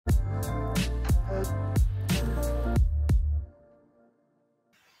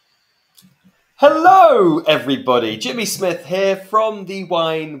Hello everybody, Jimmy Smith here from the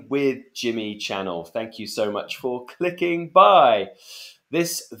Wine with Jimmy channel. Thank you so much for clicking by.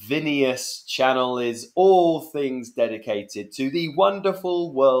 This Vinius channel is all things dedicated to the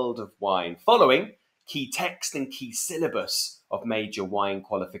wonderful world of wine, following key text and key syllabus of major wine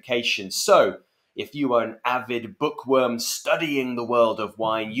qualifications. So if you are an avid bookworm studying the world of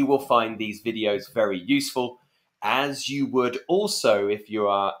wine, you will find these videos very useful, as you would also if you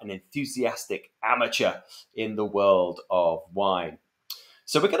are an enthusiastic amateur in the world of wine.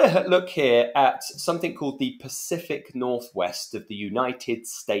 So we're going to look here at something called the Pacific Northwest of the United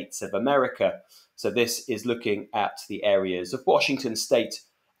States of America. So this is looking at the areas of Washington State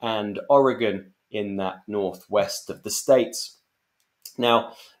and Oregon in that northwest of the states.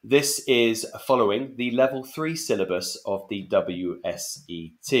 Now, this is following the Level 3 syllabus of the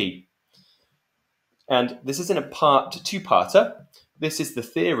WSET. And this is in a two-parter. This is the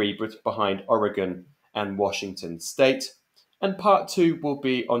theory behind Oregon and Washington State. And part 2 will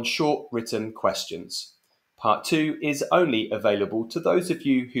be on short written questions. Part 2 is only available to those of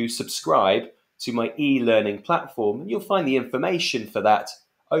you who subscribe to my e-learning platform. And you'll find the information for that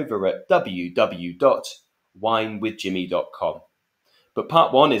over at www.winewithjimmy.com. But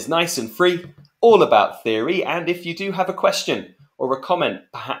part 1 is nice and free, all about theory. And if you do have a question or a comment,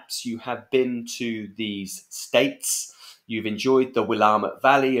 perhaps you have been to these states, you've enjoyed the Willamette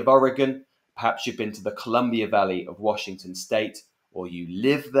Valley of Oregon, perhaps you've been to the Columbia Valley of Washington State, or you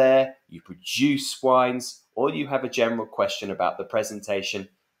live there, you produce wines, or you have a general question about the presentation,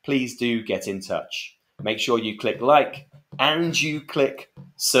 please do get in touch. Make sure you click like and you click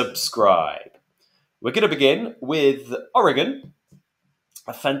subscribe. We're going to begin with Oregon,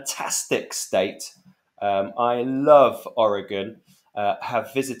 a fantastic state. I love Oregon,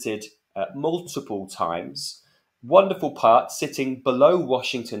 have visited multiple times. Wonderful part sitting below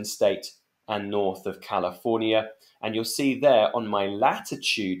Washington State and north of California. And you'll see there on my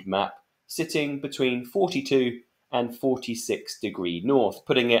latitude map, sitting between 42 and 46 degree north,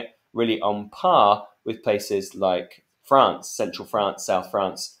 putting it really on par with places like France, central France, South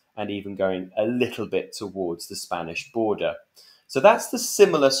France, and even going a little bit towards the Spanish border. So that's the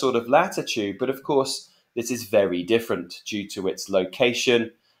similar sort of latitude, but of course, this is very different due to its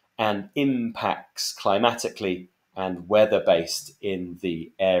location and impacts climatically and weather-based in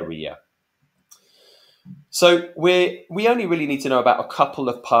the area. So we only really need to know about a couple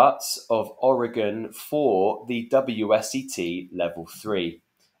of parts of Oregon for the WSET Level 3.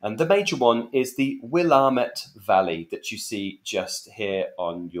 And the major one is the Willamette Valley that you see just here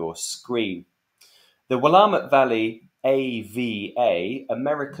on your screen. The Willamette Valley AVA,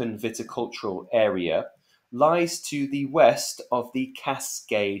 American Viticultural Area, lies to the west of the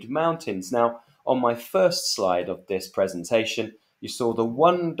Cascade Mountains. Now, on my first slide of this presentation, you saw the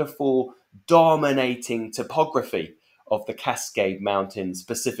wonderful dominating topography of the Cascade Mountains,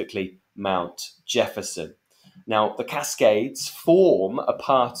 specifically Mount Jefferson. Now, the Cascades form a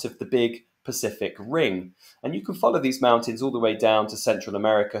part of the big Pacific Ring, and you can follow these mountains all the way down to Central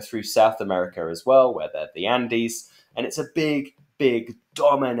America through South America as well, where they're the Andes, and it's a big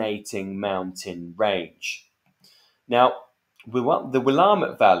dominating mountain range. Now, the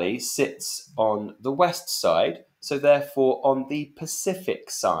Willamette Valley sits on the west side, so therefore on the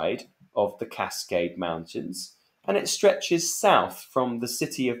Pacific side of the Cascade Mountains, and it stretches south from the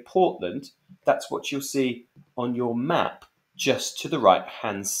city of Portland. That's what you'll see on your map just to the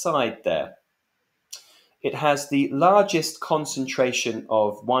right-hand side there. It has the largest concentration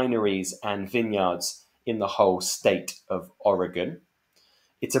of wineries and vineyards in the whole state of Oregon.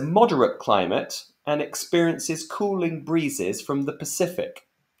 It's a moderate climate and experiences cooling breezes from the Pacific,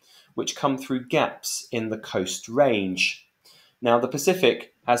 which come through gaps in the Coast Range. Now, the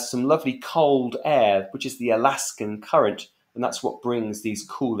Pacific has some lovely cold air, which is the Alaskan current, and that's what brings these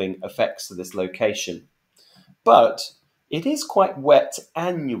cooling effects to this location. But it is quite wet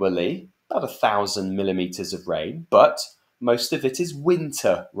annually, about 1,000 millimeters of rain, but most of it is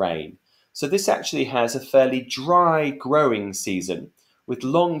winter rain. So this actually has a fairly dry growing season with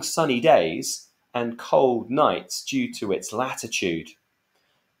long sunny days and cold nights due to its latitude.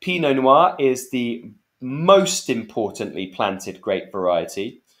 Pinot Noir is the most importantly planted grape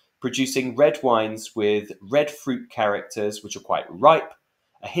variety, producing red wines with red fruit characters which are quite ripe,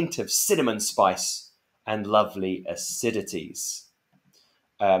 a hint of cinnamon spice, and lovely acidities.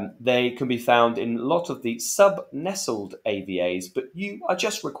 They can be found in a lot of the sub-nestled AVAs, but you are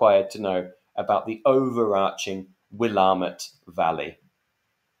just required to know about the overarching Willamette Valley.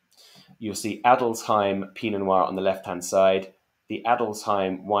 You'll see Adelsheim Pinot Noir on the left-hand side. The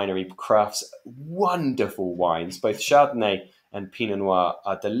Adelsheim winery crafts wonderful wines, both Chardonnay and Pinot Noir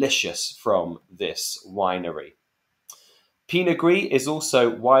are delicious from this winery. Pinot Gris is also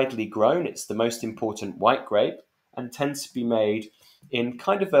widely grown. It's the most important white grape and tends to be made in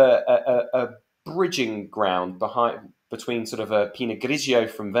kind of a bridging ground between sort of a Pinot Grigio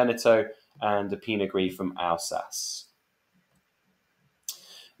from Veneto and a Pinot Gris from Alsace.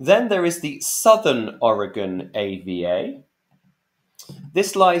 Then there is the Southern Oregon AVA.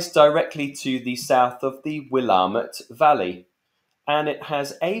 This lies directly to the south of the Willamette Valley, and it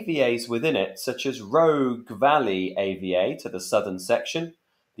has AVAs within it, such as Rogue Valley AVA to the southern section,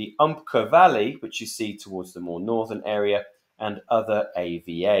 the Umpqua Valley, which you see towards the more northern area, and other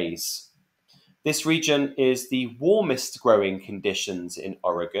AVAs. This region is the warmest growing conditions in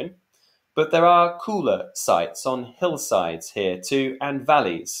Oregon, but there are cooler sites on hillsides here too, and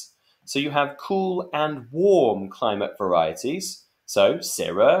valleys. So you have cool and warm climate varieties. So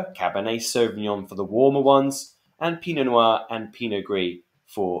Syrah, Cabernet Sauvignon for the warmer ones, and Pinot Noir and Pinot Gris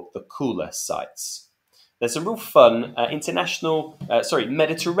for the cooler sites. There's some real fun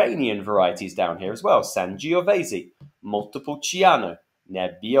Mediterranean varieties down here as well. Sangiovese, Montepulciano,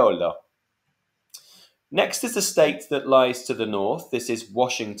 Nebbiolo. Next is the state that lies to the north. This is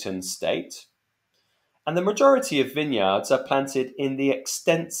Washington State. And the majority of vineyards are planted in the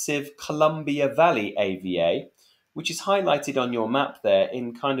extensive Columbia Valley AVA, which is highlighted on your map there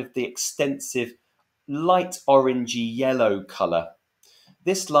in kind of the extensive light orangey yellow colour.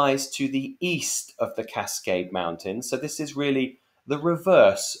 This lies to the east of the Cascade Mountains, so this is really the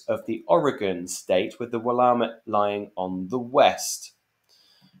reverse of the Oregon state, with the Willamette lying on the west.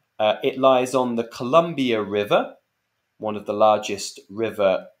 It lies on the Columbia River, one of the largest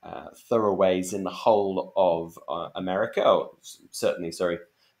river thoroughways in the whole of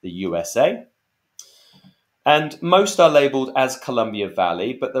the USA. And most are labelled as Columbia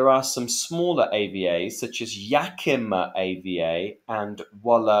Valley, but there are some smaller AVAs, such as Yakima AVA and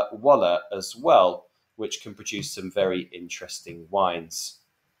Walla Walla as well, which can produce some very interesting wines.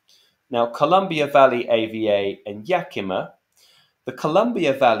 Now, Columbia Valley AVA and Yakima. The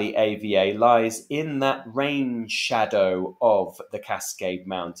Columbia Valley AVA lies in that rain shadow of the Cascade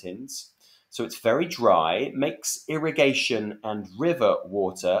Mountains, so it's very dry. It makes irrigation and river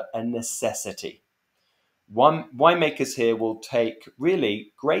water a necessity. Winemakers here will take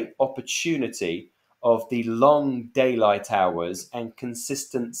really great opportunity of the long daylight hours and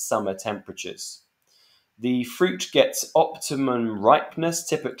consistent summer temperatures. The fruit gets optimum ripeness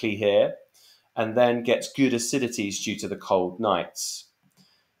typically here, and then gets good acidities due to the cold nights.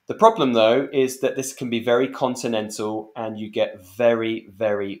 The problem, though, is that this can be very continental and you get very,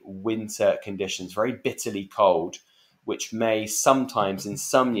 very winter conditions, very bitterly cold, which may sometimes, in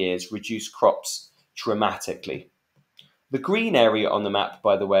some years, reduce crops dramatically. The green area on the map,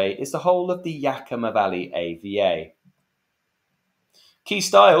 by the way, is the whole of the Yakima Valley AVA. Key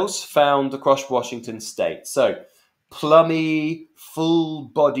styles found across Washington State. So, plummy,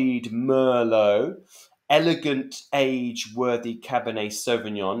 full-bodied Merlot, elegant, age-worthy Cabernet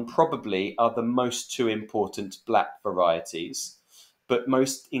Sauvignon probably are the most two important black varieties. But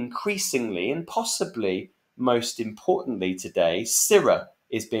most increasingly, and possibly most importantly today, Syrah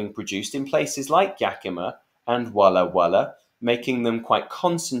is being produced in places like Yakima and Walla Walla, making them quite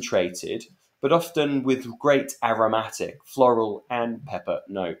concentrated, but often with great aromatic, floral and pepper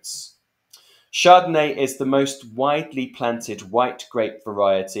notes. Chardonnay is the most widely planted white grape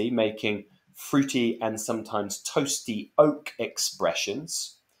variety, making fruity and sometimes toasty oak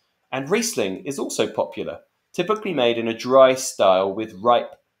expressions. And Riesling is also popular, typically made in a dry style with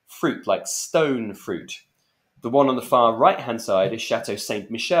ripe fruit like stone fruit. The one on the far right-hand side is Chateau Saint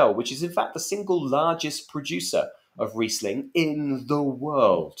Michel, which is in fact the single largest producer of Riesling in the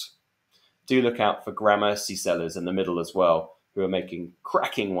world. Do look out for Gramercy sellers in the middle as well, who are making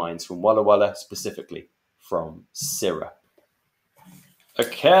cracking wines from Walla Walla, specifically from Syrah.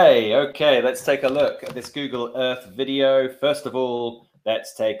 Okay, let's take a look at this Google Earth video. First of all,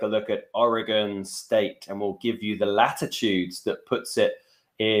 let's take a look at Oregon State, and we'll give you the latitudes that puts it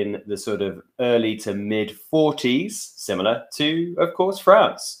in the sort of early to mid 40s, similar to, of course,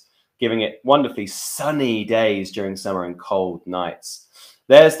 France, giving it wonderfully sunny days during summer and cold nights.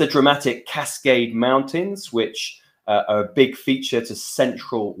 There's the dramatic Cascade Mountains, which are a big feature to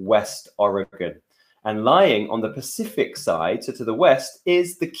central West Oregon. And lying on the Pacific side, so to the west,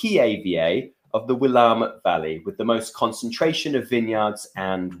 is the key AVA of the Willamette Valley, with the most concentration of vineyards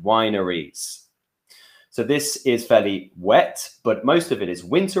and wineries. So this is fairly wet, but most of it is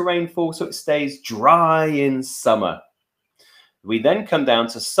winter rainfall, so it stays dry in summer. We then come down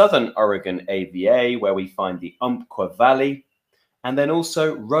to Southern Oregon AVA, where we find the Umpqua Valley, and then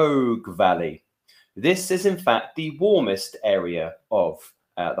also Rogue Valley. This is in fact the warmest area of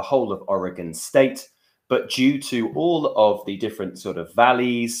the whole of Oregon state, but due to all of the different sort of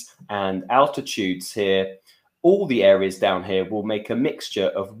valleys and altitudes here, all the areas down here will make a mixture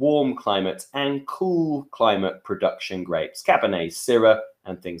of warm climate and cool climate production grapes, Cabernet, Syrah,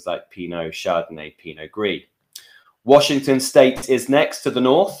 and things like Pinot, Chardonnay, Pinot Gris. Washington state is next to the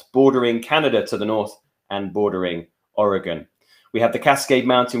north, bordering Canada to the north and bordering Oregon. We have the Cascade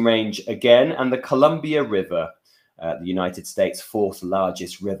Mountain Range again and the Columbia River, the United States' fourth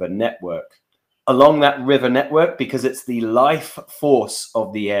largest river network. Along that river network, because it's the life force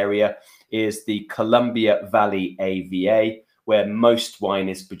of the area, is the Columbia Valley AVA, where most wine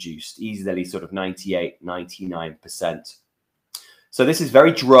is produced, easily sort of 98, 99%. So this is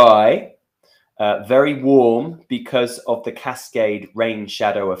very dry, very warm because of the Cascade rain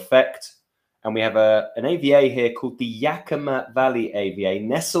shadow effect. And we have an AVA here called the Yakima Valley AVA,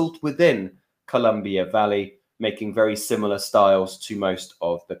 nestled within Columbia Valley, making very similar styles to most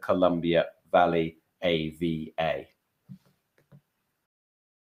of the Columbia Valley AVA.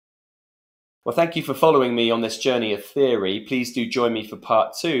 Well, thank you for following me on this journey of theory. Please do join me for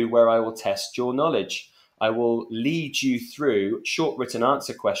part 2, where I will test your knowledge. I will lead you through short written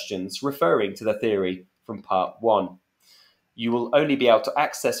answer questions referring to the theory from part 1. You will only be able to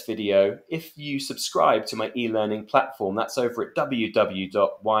access video if you subscribe to my e-learning platform. That's over at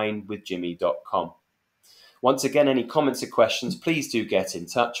www.winewithjimmy.com. Once again, any comments or questions, please do get in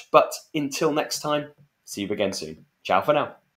touch. But until next time, see you again soon. Ciao for now.